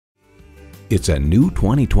It's a new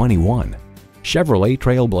 2021 Chevrolet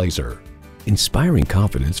TrailBlazer. Inspiring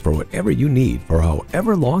confidence for whatever you need for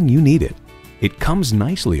however long you need it. It comes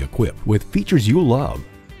nicely equipped with features you love.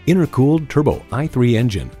 Intercooled turbo i3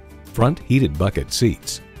 engine, front heated bucket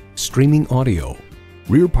seats, streaming audio,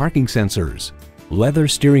 rear parking sensors, leather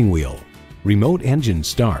steering wheel, remote engine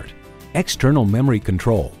start, external memory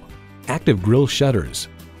control, active grille shutters,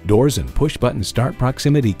 doors and push-button start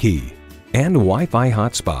proximity key, and Wi-Fi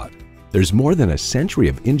hotspot. There's more than a century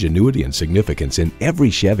of ingenuity and significance in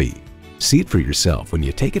every Chevy. See it for yourself when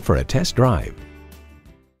you take it for a test drive.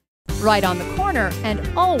 Right on the corner and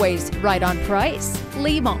always right on price.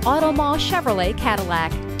 Lima Auto Mall Chevrolet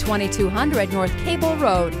Cadillac, 2200 North Cable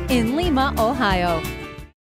Road in Lima, Ohio.